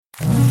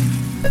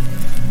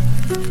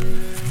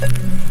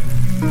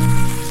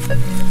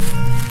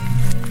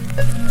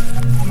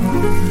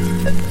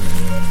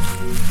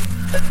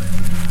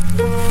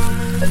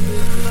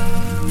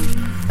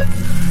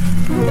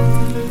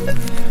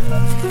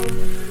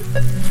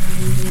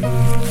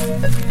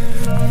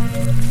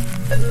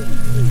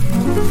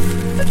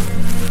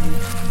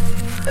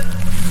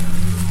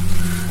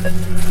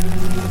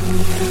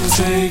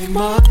Take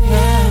my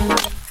hand,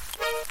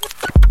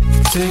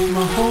 take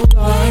my whole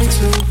life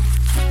too.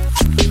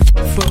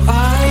 For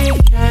I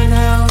can't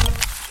help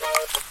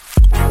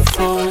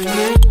falling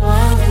in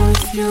love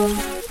with you.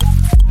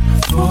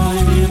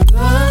 Falling in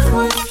love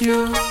with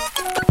you.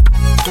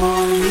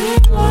 Falling in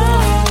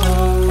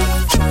love.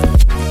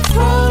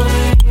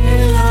 Falling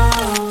in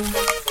love.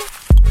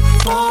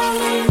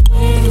 Falling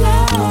in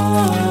love.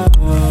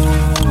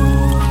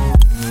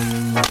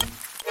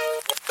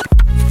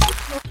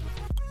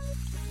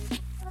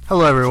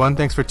 Hello everyone,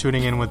 thanks for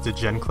tuning in with the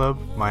Gen Club.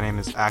 My name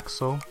is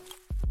Axel.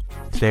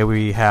 Today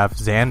we have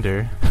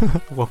Xander.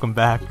 Welcome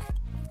back.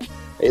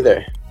 Hey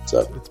there, what's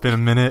up? It's been a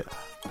minute.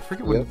 I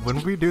forget when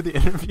did we do the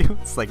interview?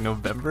 It's like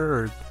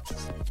November or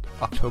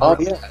October? Oh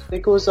yeah, I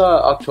think it was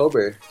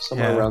October,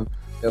 somewhere around.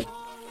 Yep.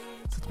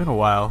 It's been a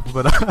while,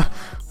 but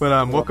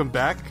welcome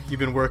back. You've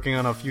been working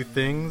on a few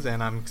things,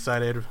 and I'm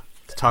excited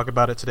to talk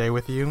about it today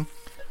with you.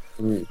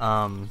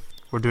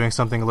 We're doing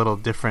something a little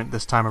different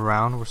this time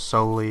around. We're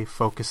solely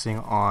focusing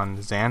on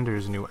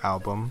Xander's new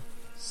album,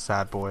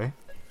 Sad Boy.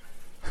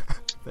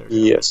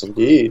 Yes,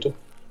 indeed.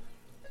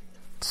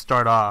 To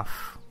start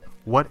off,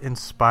 what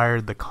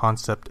inspired the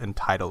concept and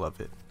title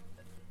of it?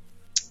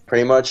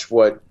 Pretty much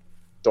what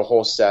the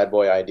whole Sad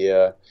Boy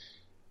idea.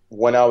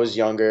 When I was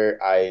younger,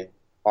 I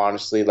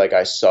honestly,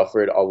 I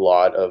suffered a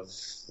lot of,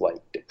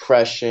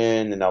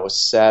 depression, and I was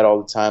sad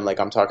all the time.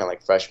 I'm talking,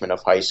 freshman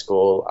of high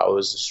school. I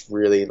was just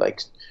really,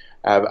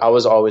 I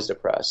was always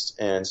depressed,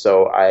 and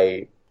so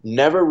I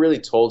never really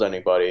told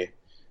anybody.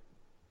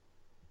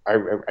 I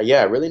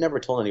really never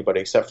told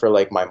anybody except for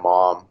my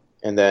mom.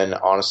 And then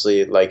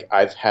honestly,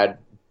 I've had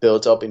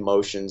built up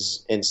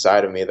emotions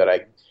inside of me that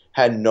I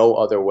had no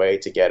other way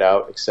to get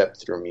out except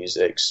through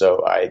music.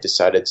 So I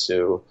decided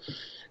to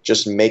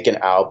just make an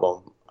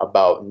album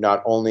about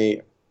not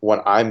only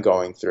what I'm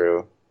going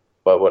through,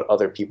 but what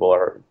other people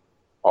are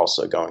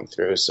also going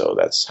through. So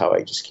that's how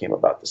I just came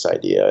about this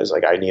idea, is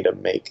I need to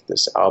make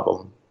this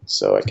album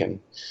so I can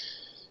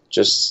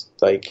just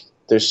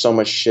there's so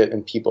much shit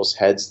in people's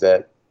heads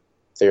that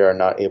they are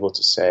not able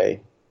to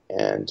say.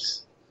 And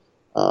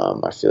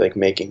I feel like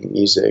making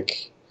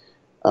music,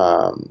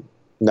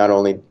 not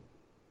only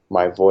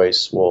my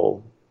voice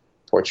will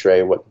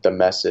portray what the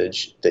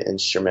message, the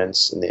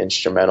instruments and the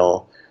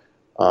instrumental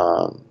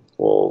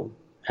will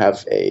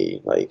have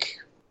a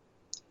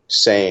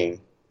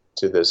saying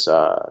to this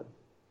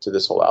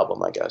whole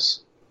album, I guess.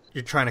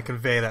 You're trying to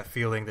convey that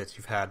feeling that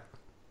you've had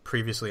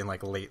previously and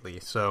lately.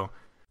 So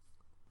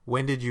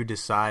when did you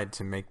decide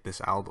to make this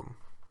album?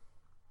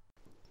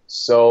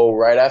 So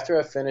right after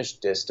I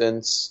finished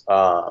Distance,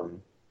 I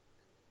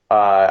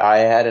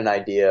had an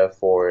idea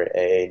for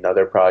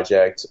another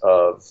project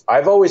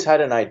I've always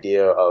had an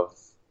idea of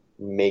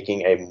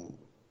making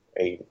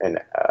an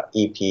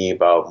EP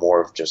about more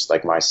of just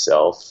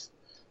myself.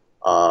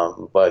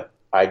 But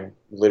I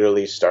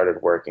literally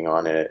started working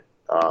on it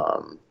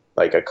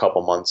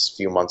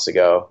few months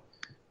ago.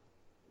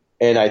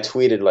 And I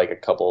tweeted a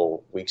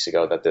couple weeks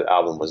ago that the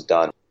album was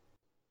done.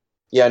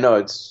 Yeah, no,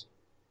 it's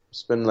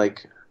been a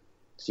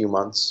few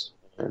months,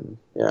 and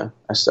yeah,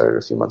 I started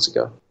a few months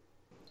ago.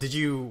 Did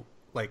you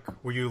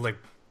were you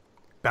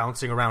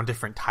bouncing around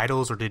different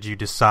titles, or did you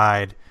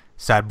decide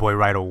Sad Boy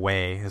right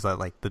away? Is that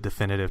the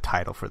definitive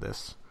title for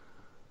this?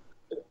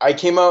 I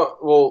came out,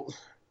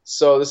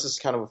 so this is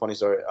kind of a funny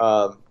story.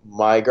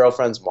 My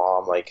girlfriend's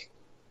mom,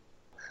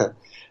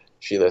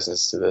 she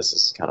listens to this.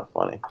 This is kind of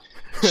funny.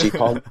 She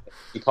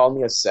called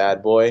me a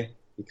sad boy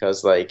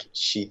because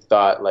she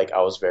thought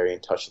I was very in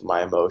touch with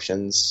my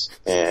emotions,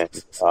 and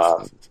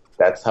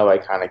that's how I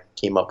kind of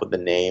came up with the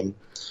name.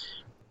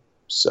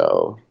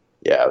 So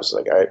yeah, I was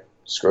all right,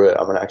 screw it,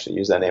 I'm gonna actually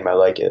use that name. I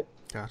like it.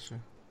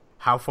 Gotcha.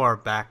 How far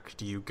back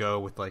do you go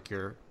with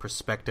your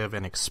perspective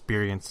and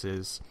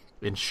experiences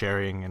in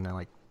sharing and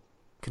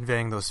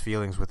conveying those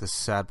feelings with this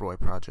Sad Boy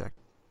project?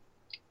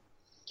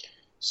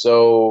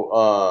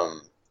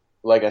 So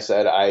like I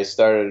said, I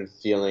started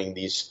feeling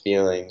these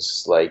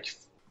feelings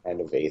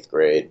end of 8th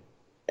grade,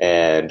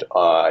 and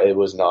it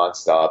was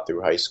nonstop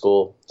through high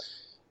school.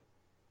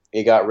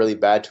 It got really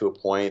bad to a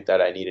point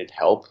that I needed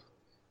help.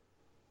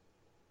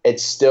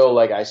 It's still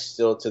I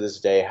still to this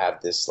day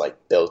have this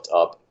built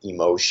up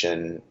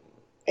emotion,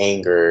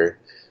 anger,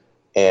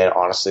 and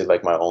honestly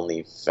my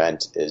only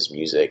vent is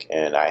music.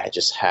 And I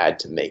just had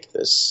to make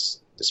this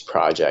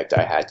project.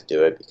 I had to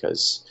do it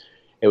because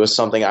it was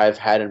something I've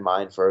had in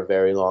mind for a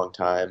very long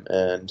time,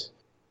 and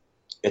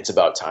it's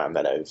about time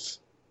that I've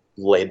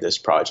laid this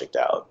project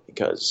out,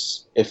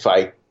 because if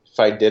I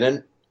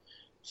didn't,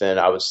 then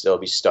I would still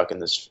be stuck in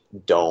this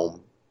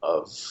dome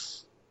of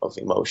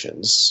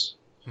emotions.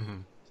 Mm-hmm.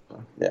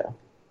 Yeah.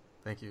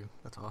 Thank you.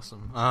 That's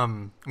awesome.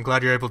 I'm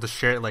glad you're able to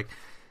share it.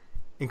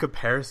 In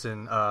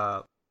comparison,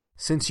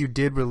 since you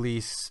did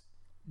release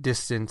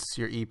Distance,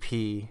 your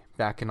EP,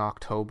 back in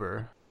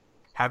October,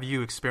 have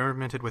you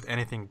experimented with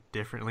anything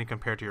differently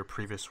compared to your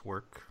previous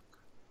work?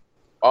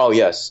 Oh,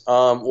 yes.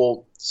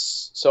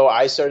 So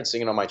I started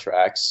singing on my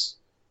tracks.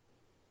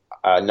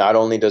 Not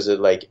only does it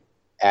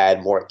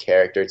add more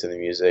character to the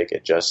music,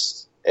 it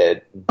just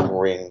it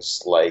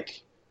brings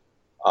like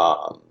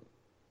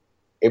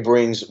it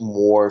brings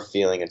more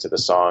feeling into the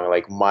song.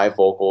 Like my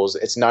vocals,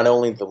 it's not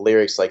only the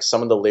lyrics, like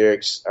some of the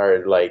lyrics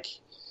are like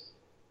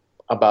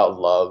about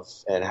love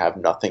and have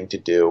nothing to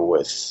do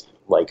with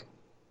like,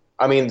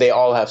 I mean, they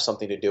all have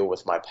something to do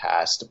with my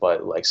past,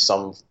 but like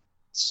some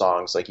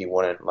songs like you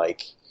wouldn't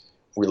like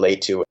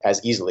relate to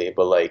as easily,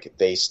 but like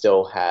they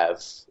still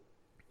have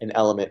an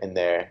element in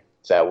there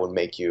that would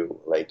make you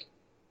like,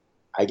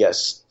 I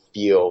guess,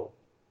 feel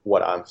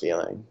what I'm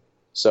feeling.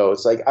 So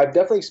it's like I've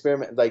definitely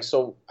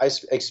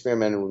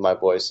experimented with my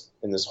voice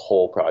in this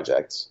whole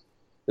project.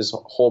 This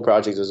whole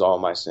project is all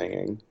my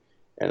singing,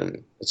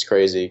 and it's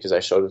crazy because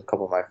I showed it to a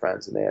couple of my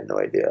friends and they had no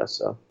idea.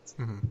 So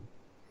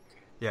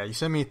yeah, you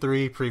sent me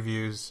 3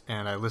 previews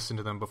and I listened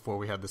to them before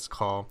we had this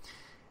call.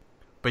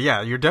 But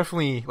yeah, you're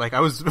definitely like, I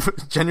was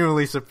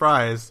genuinely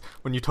surprised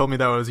when you told me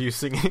that was you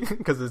singing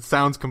because it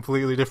sounds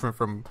completely different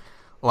from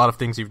a lot of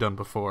things you've done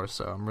before.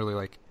 So I'm really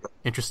like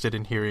interested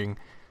in hearing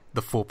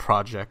the full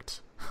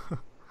project.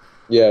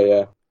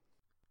 Yeah.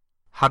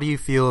 How do you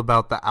feel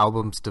about the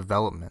album's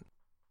development?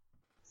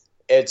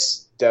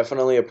 It's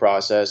definitely a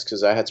process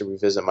because I had to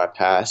revisit my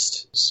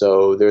past.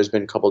 So there's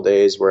been a couple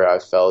days where I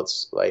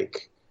felt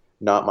like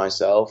not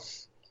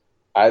myself.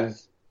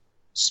 I've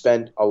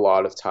spent a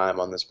lot of time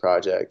on this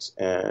project,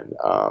 and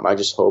I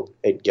just hope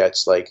it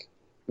gets like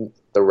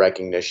the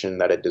recognition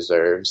that it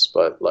deserves.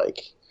 But like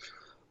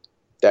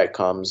that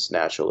comes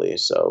naturally.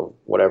 So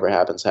whatever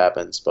happens,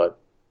 happens. But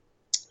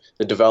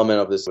the development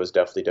of this was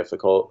definitely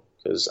difficult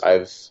because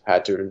I've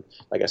had to,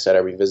 like I said, I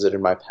revisited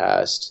my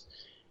past,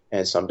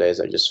 and some days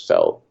I just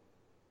felt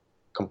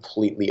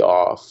completely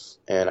off,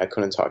 and I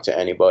couldn't talk to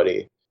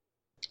anybody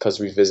because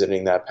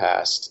revisiting that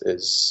past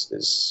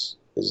is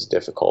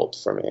difficult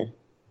for me.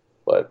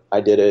 But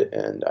I did it,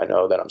 and I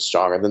know that I'm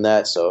stronger than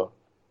that, so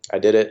I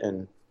did it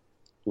and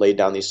laid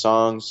down these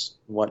songs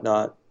and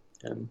whatnot,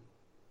 and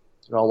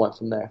it all went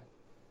from there.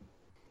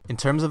 In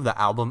terms of the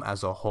album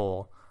as a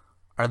whole,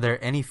 are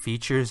there any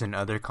features and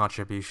other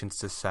contributions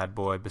to Sad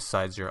Boy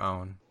besides your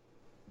own?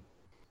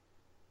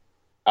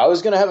 I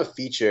was going to have a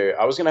feature.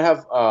 I was going to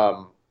have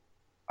a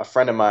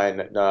friend of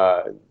mine,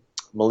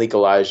 Malik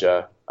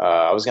Elijah.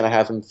 I was going to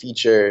have him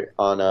feature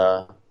on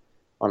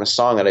a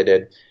song that I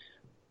did.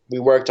 We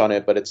worked on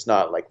it, but it's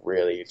not like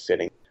really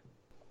fitting.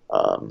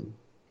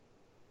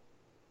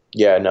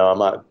 Yeah, no, I'm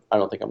not. I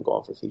don't think I'm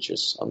going for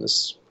features on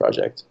this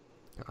project.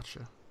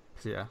 Gotcha.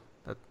 Yeah,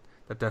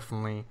 that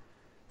definitely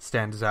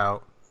stands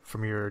out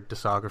from your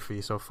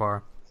discography so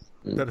far.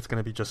 That it's going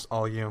to be just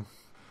all you.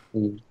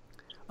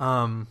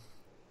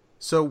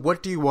 So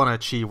what do you want to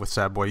achieve with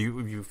Sad Boy?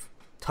 You've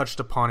touched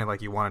upon it,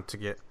 like you want it to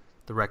get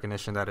the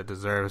recognition that it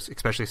deserves,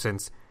 especially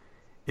since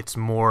it's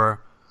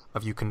more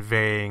of you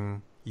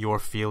conveying your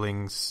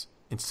feelings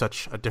in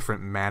such a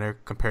different manner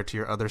compared to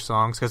your other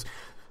songs. Because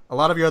a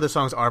lot of your other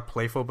songs are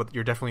playful, but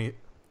you're definitely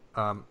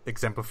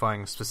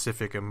exemplifying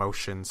specific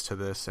emotions to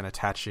this and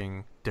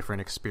attaching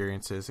different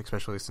experiences,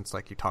 especially since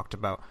like you talked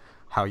about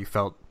how you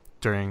felt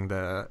during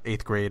the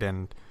 8th grade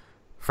and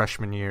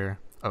freshman year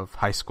of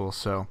high school.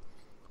 So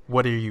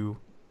what are you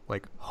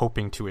like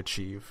hoping to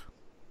achieve?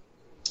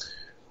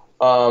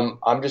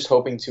 I'm just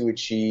hoping to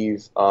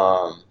achieve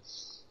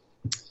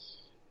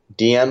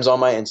DMs on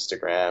my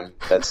Instagram.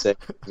 That's it.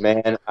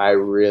 Man, I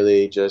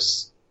really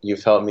just,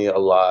 you've helped me a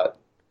lot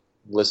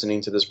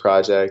listening to this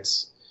project.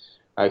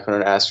 I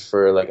couldn't ask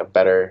for like a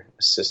better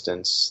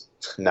assistance.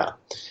 No.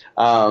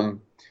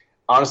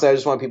 Honestly, I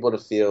just want people to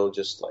feel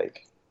just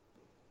like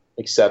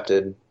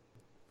accepted,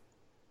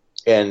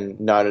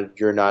 and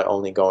you're not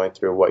only going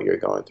through what you're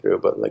going through,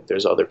 but like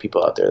there's other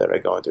people out there that are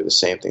going through the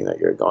same thing that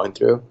you're going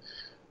through.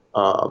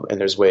 And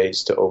there's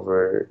ways to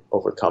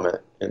overcome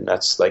it. And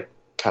that's like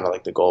kind of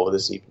like the goal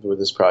with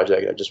this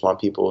project. I just want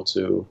people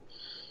to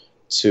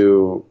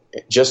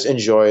just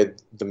enjoy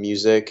the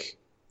music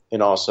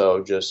and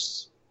also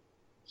just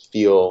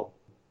feel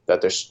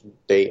that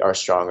they are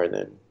stronger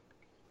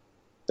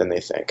than they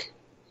think.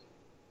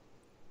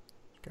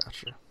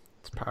 Gotcha.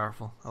 It's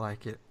powerful. I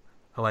like it.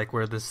 I like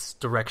where this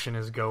direction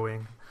is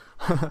going.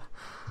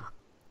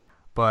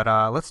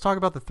 But let's talk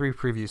about the 3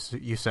 previews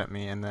you sent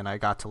me, and then I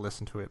got to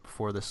listen to it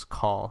before this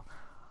call.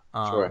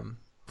 Sure.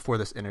 Before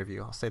this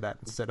interview. I'll say that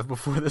instead of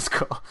before this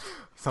call.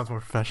 Sounds more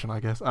professional,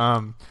 I guess.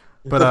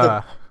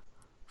 But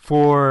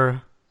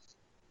for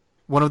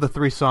one of the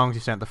 3 songs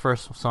you sent, the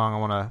first song I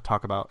want to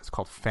talk about is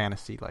called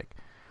Fantasy. Like,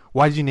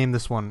 why did you name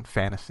this one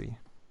Fantasy?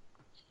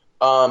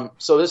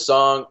 So this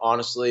song,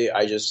 honestly,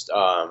 I just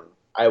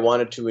I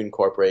wanted to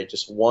incorporate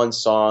just one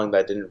song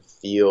that didn't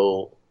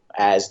feel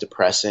as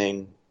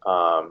depressing.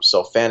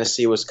 So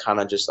Fantasy was kind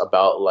of just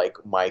about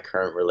like my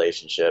current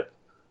relationship,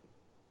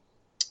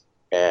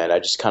 and I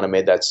just kind of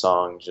made that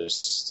song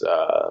just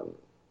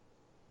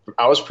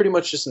I was pretty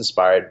much just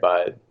inspired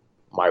by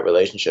my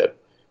relationship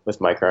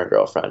with my current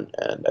girlfriend,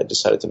 and I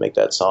decided to make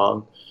that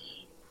song.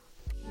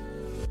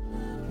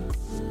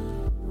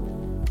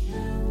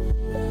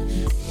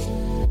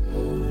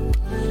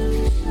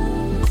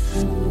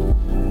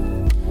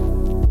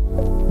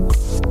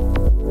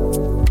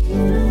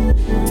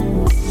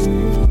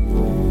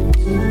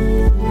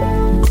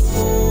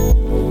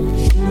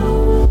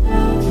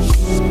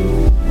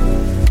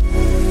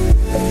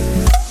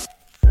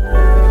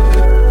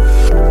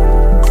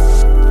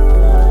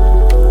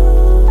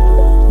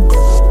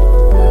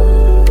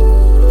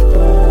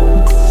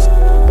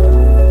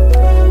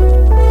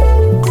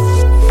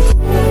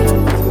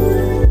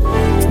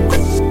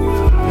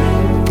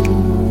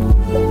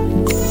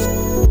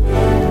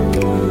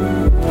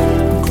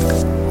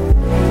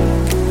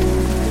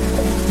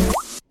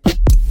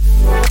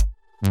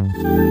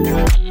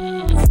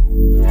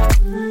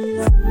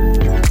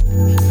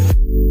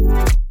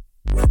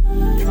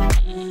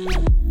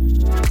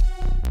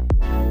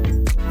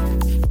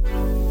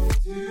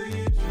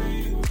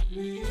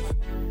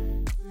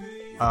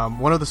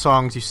 One of the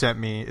songs you sent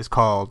me is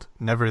called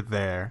 "Never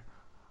There,"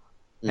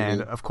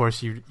 and of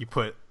course you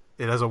put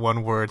it as a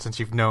one word since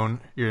you're known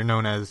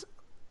as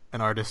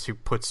an artist who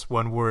puts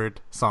one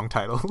word song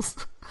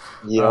titles.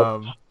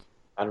 Yep.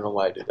 I don't know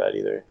why I did that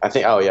either. I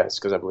think it's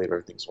because I believe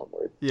everything's one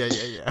word.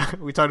 Yeah.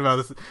 We talked about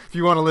this. If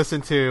you want to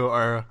listen to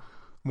our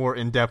more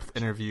in-depth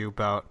interview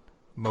about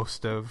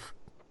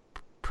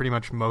pretty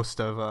much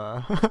most of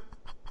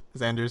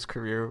Xander's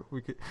career,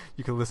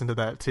 you could listen to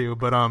that too.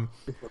 But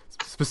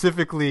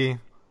specifically,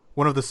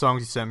 one of the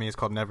songs you sent me is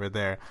called "Never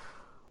There."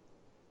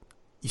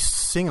 You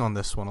sing on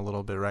this one a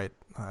little bit, right?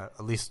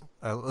 At least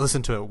I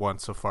listened to it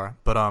once so far.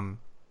 But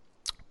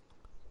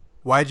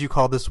why did you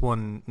call this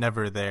one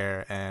 "Never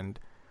There"? And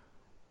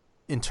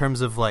in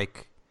terms of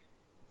like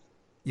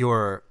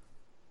your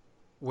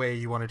way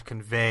you wanted to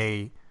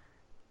convey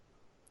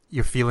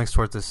your feelings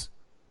towards this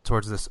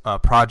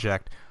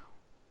project,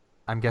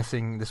 I'm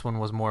guessing this one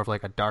was more of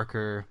like a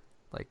darker,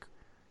 like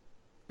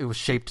it was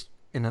shaped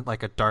in a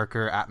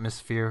darker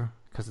atmosphere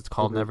because it's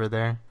called "Never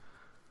There."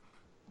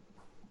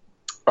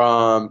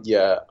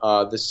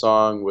 This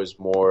song was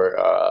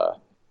more.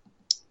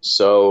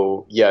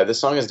 This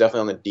song is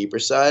definitely on the deeper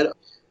side.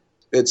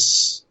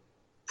 It's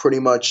pretty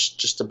much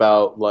just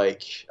about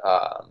like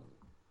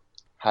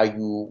how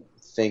you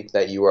think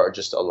that you are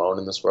just alone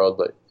in this world,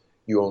 but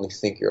you only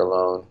think you're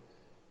alone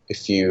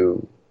if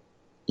you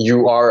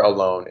are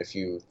alone if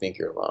you think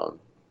you're alone.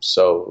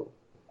 So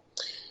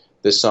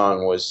this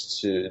song was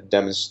to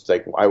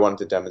demonstrate, like I wanted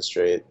to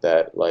demonstrate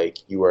that like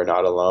you are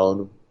not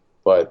alone,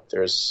 but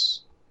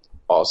there's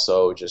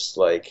also just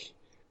like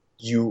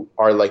you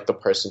are like the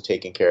person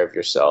taking care of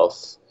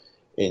yourself,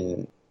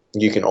 and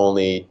you can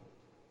only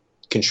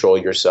control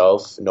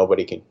yourself.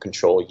 Nobody can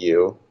control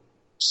you.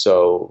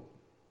 So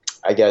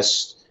I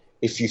guess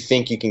if you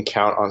think you can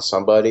count on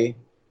somebody,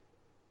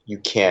 you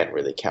can't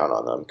really count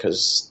on them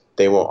because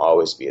they won't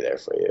always be there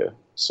for you.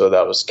 So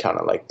that was kind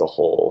of like the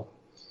whole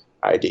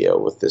idea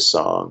with this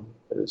song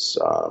is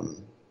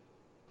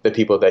the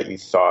people that you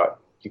thought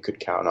you could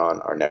count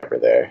on are never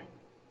there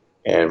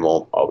and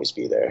won't always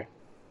be there.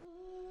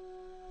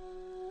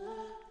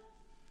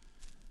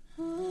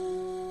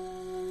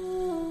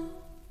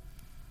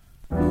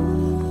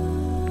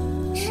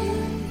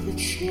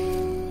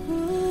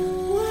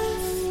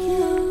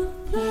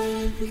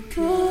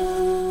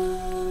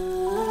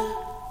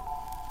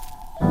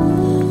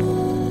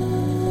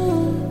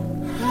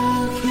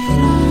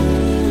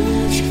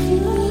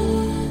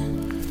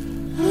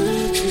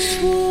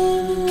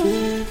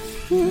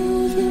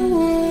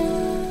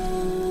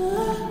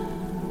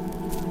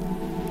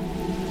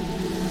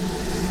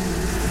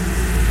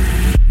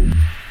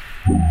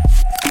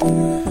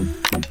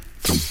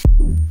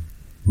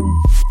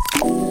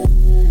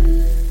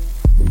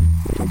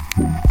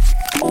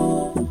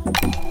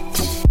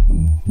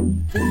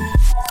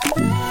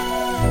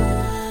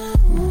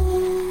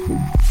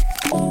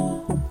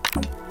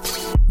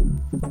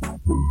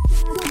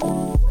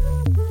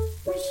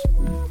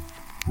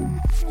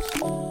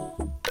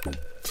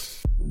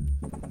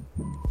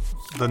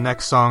 The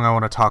next song I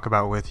want to talk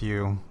about with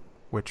you,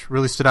 which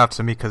really stood out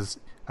to me because,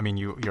 I mean,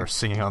 you're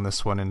singing on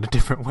this one in a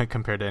different way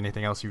compared to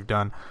anything else you've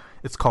done.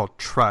 It's called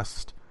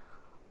Trust.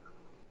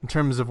 In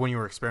terms of when you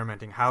were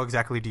experimenting, how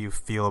exactly do you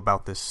feel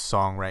about this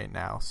song right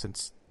now?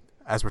 Since,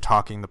 as we're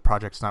talking, the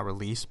project's not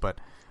released, but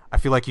I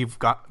feel like you've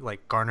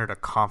garnered a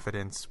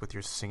confidence with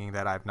your singing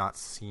that I've not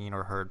seen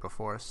or heard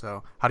before.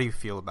 So how do you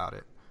feel about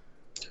it?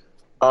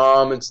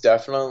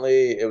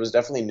 It was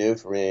definitely new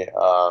for me.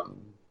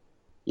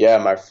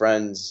 My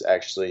friends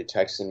actually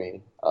texted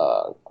me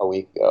a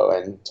week ago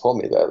and told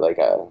me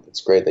that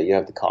it's great that you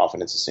have the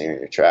confidence to sing on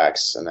your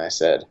tracks. And I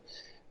said,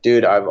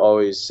 dude, I've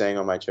always sang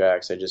on my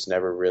tracks. It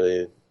never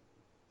really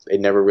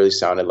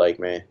sounded like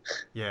me.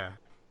 Yeah.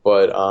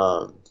 But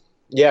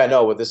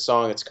with this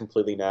song, it's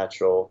completely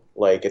natural.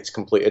 Like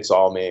it's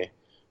all me.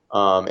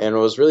 And it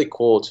was really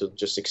cool to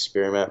just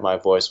experiment my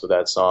voice with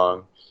that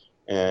song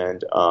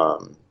and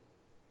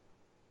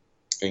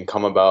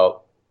come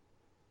about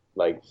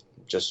like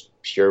just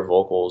pure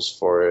vocals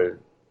for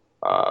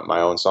my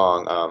own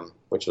song,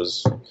 which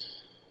was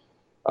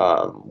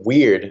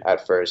weird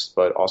at first,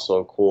 but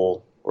also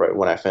cool right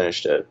when I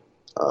finished it.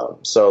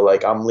 So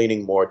I'm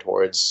leaning more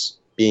towards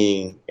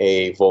being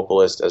a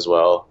vocalist as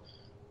well.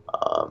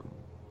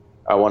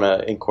 I want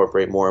to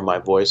incorporate more of my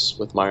voice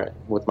with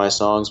my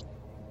songs.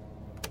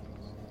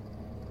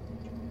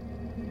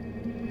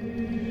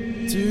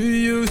 Do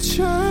you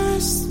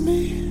trust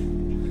me?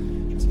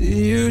 Do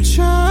you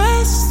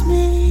trust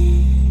me?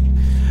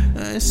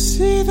 I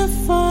see the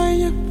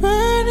fire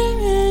burning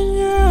in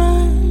your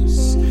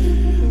eyes.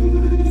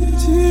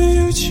 Do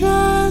you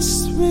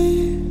trust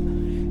me?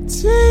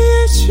 Do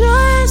you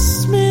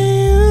trust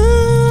me?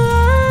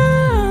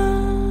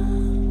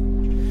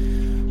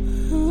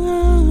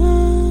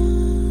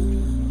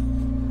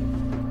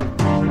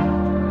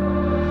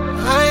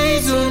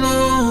 I don't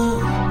know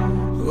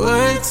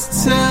what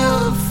to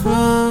tell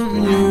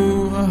from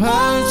you,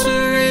 how to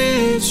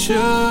reach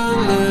your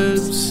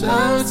lips,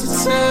 how to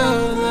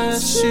tell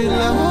that you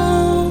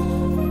love.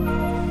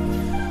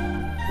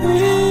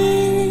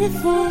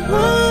 for who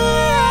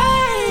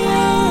I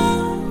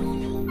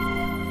am?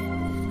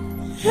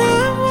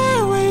 Am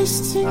I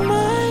wasting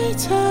my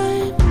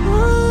time?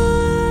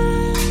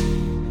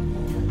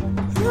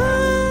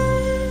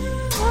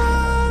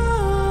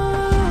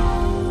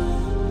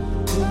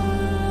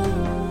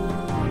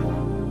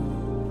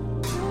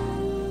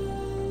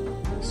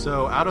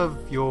 So, out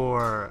of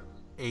your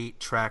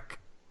 8-track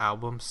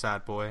album,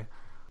 Sad Boy,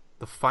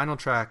 the final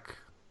track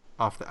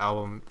off the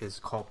album is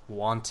called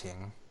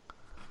Wanting.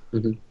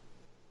 Mm-hmm.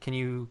 Can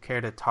you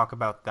care to talk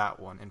about that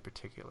one in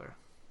particular?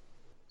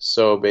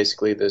 So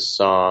basically, this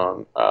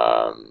song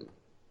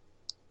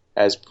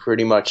has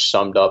pretty much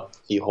summed up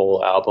the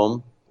whole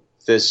album.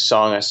 This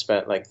song I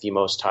spent like the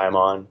most time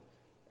on,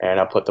 and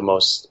I put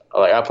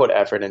I put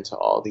effort into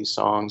all these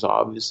songs,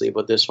 obviously,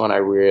 but this one I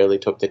really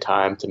took the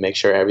time to make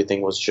sure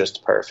everything was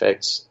just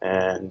perfect.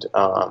 And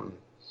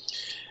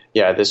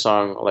yeah, this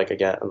song, like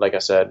I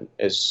said,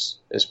 is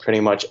pretty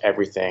much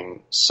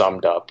everything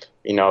summed up.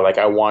 You know, like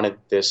I wanted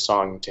this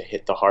song to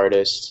hit the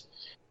hardest.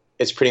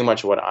 It's pretty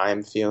much what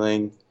I'm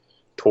feeling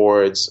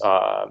towards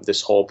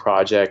this whole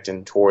project,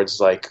 and towards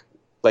like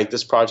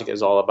this project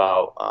is all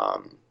about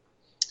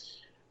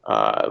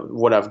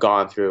what I've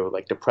gone through,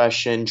 like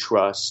depression,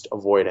 trust,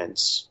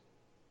 avoidance.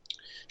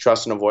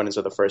 Trust and Avoidance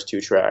are the first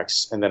 2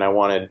 tracks, and then I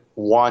wanted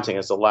Wanting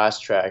as the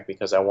last track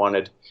because I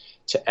wanted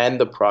to end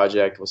the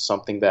project with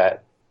something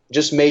that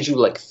just made you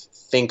like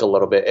think a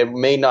little bit. It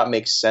may not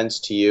make sense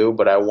to you,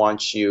 but I want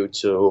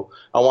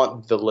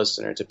the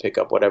listener to pick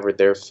up whatever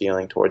they're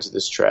feeling towards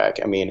this track.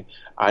 I mean,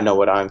 I know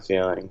what I'm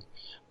feeling,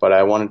 but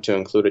I wanted to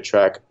include a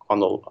track on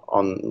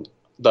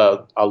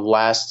the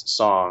last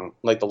song,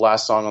 like the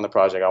last song on the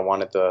project. I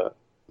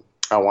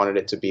wanted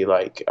it to be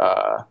like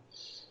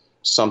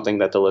something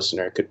that the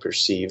listener could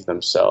perceive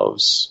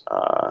themselves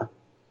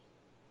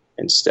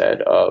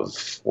instead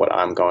of what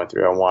I'm going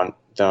through. I want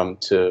them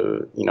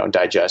to,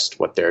 digest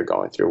what they're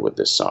going through with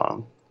this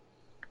song.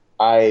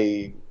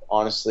 I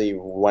honestly,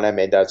 when I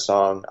made that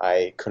song,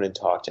 I couldn't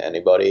talk to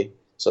anybody.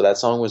 So that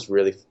song was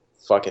really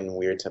fucking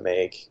weird to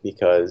make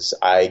because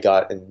I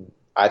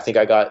think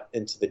I got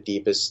into the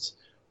deepest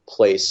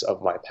place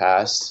of my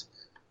past.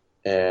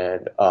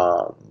 And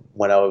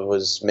when I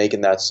was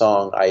making that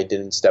song, I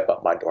didn't step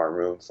up my dorm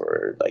room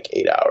for like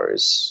 8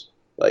 hours.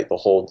 Like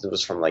it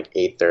was from like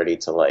 8:30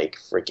 to like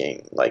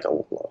freaking like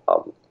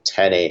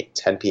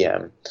 10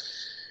 p.m.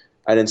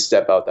 I didn't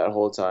step out that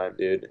whole time,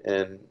 dude.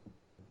 And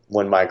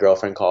when my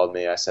girlfriend called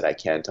me, I said I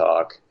can't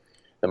talk.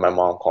 Then my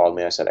mom called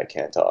me, I said I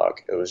can't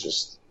talk. It was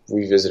just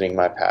revisiting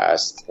my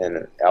past,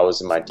 and I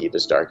was in my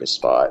deepest, darkest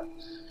spot.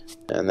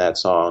 And that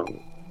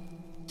song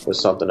was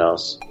something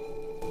else.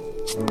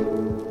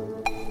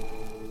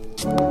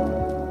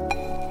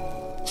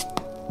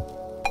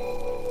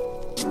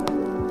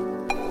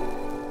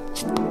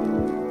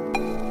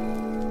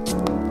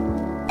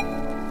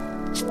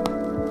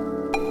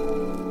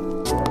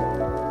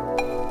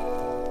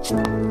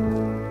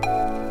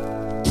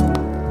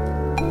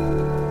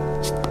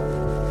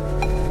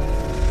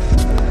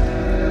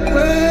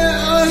 Where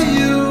are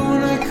you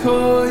when I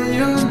call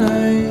your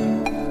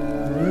name?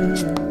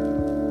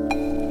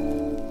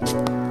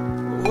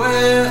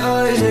 Where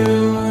are you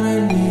when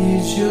I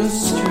need your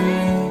strength?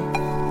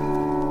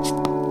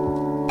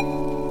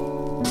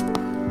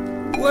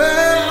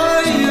 Where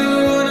are you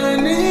when I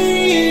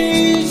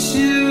need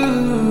you?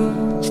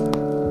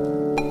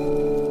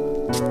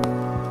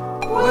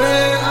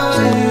 Where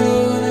are you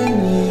when I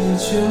need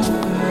your face?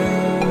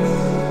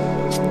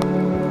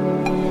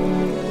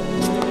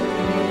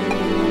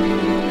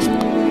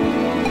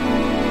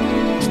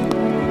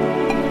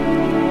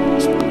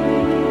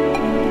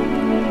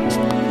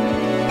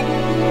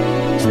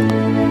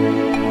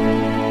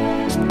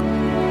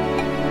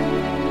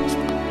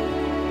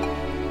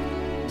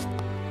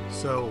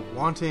 So,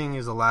 Wanting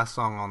is the last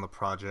song on the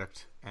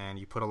project, and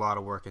you put a lot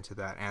of work into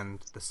that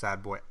and the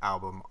Sad Boy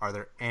album. Are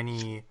there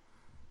any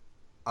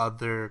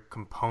other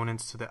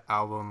components to the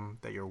album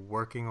that you're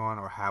working on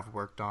or have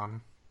worked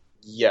on?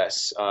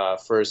 Yes.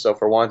 For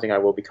Wanting, I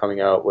will be coming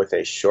out with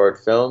a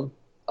short film.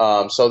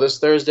 So this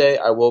Thursday,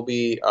 I will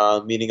be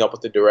meeting up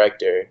with the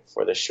director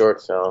for the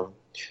short film,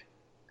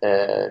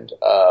 and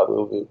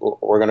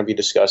we're going to be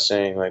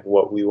discussing like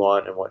what we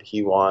want and what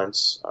he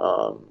wants.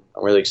 I'm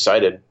really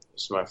excited.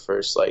 This is my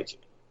first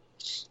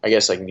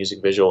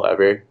music visual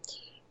ever.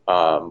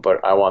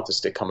 But I want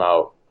this to come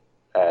out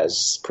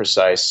as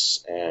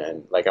precise,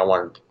 and like I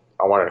wanted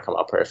it to come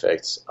out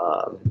perfect.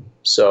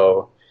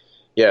 So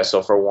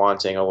for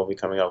Wanting, I will be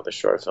coming out with a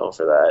short film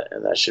for that,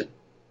 and that should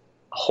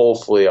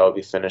hopefully I'll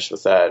be finished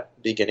with that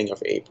beginning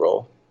of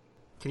April.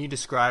 Can you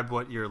describe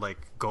what your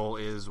goal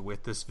is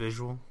with this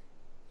visual?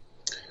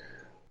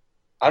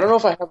 I don't know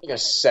if I have a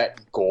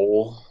set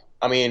goal.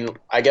 I mean,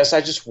 I guess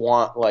I just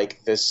want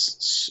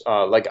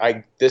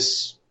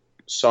this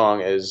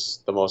song is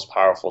the most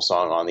powerful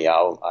song on the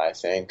album, I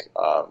think.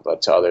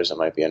 But to others, it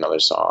might be another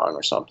song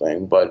or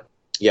something. But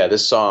yeah,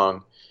 this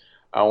song,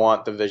 I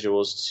want the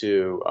visuals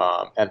to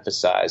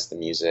emphasize the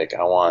music.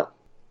 I want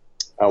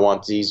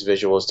these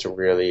visuals to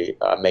really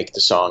make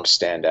the song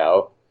stand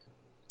out.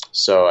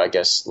 So I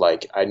guess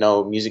like I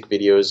know music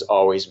videos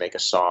always make a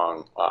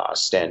song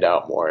stand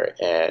out more,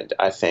 and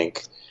I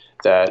think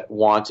that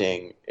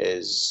Wanting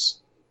is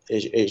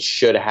it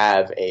should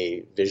have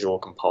a visual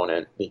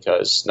component,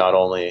 because not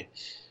only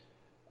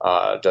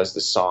does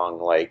the song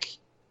like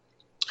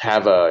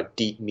have a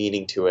deep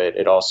meaning to it,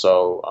 it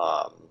also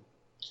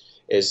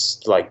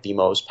is like the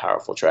most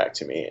powerful track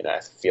to me, and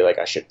I feel like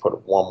I should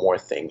put one more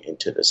thing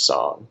into this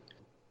song.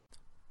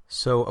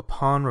 So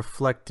upon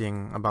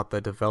reflecting about the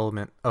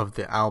development of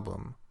the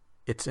album,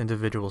 its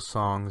individual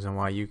songs and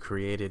why you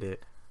created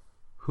it,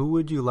 who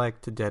would you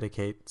like to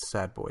dedicate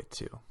Sad Boy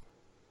to?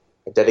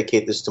 I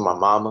dedicate this to my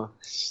mama.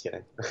 Yeah.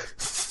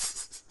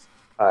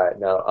 All right,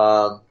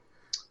 no.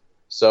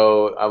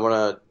 So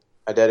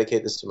I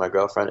dedicate this to my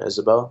girlfriend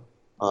Isabel.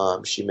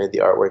 She made the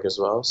artwork as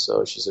well,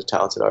 so she's a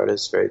talented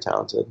artist, very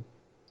talented.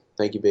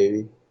 Thank you,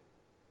 baby.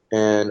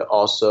 And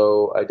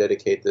also, I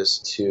dedicate this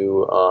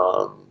to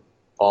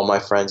all my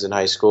friends in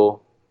high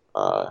school.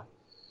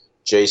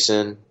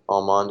 Jason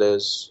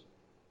Almondes,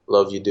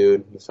 love you,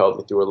 dude. You've helped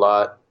me through a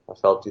lot.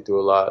 I've helped you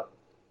through a lot.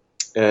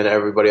 And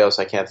everybody else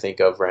I can't think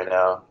of right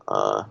now.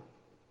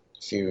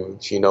 If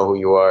you know who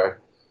you are,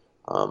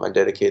 I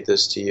dedicate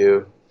this to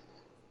you.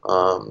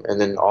 And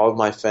then all of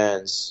my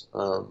fans,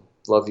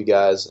 love you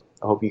guys.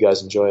 I hope you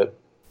guys enjoy it.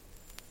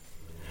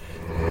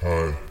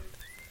 Hi,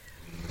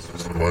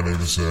 my name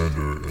is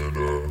Xander,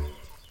 and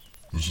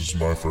this is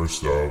my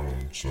first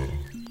album, so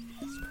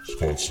it's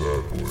called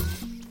Sad Boy.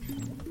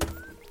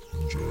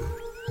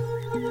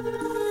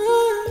 Enjoy.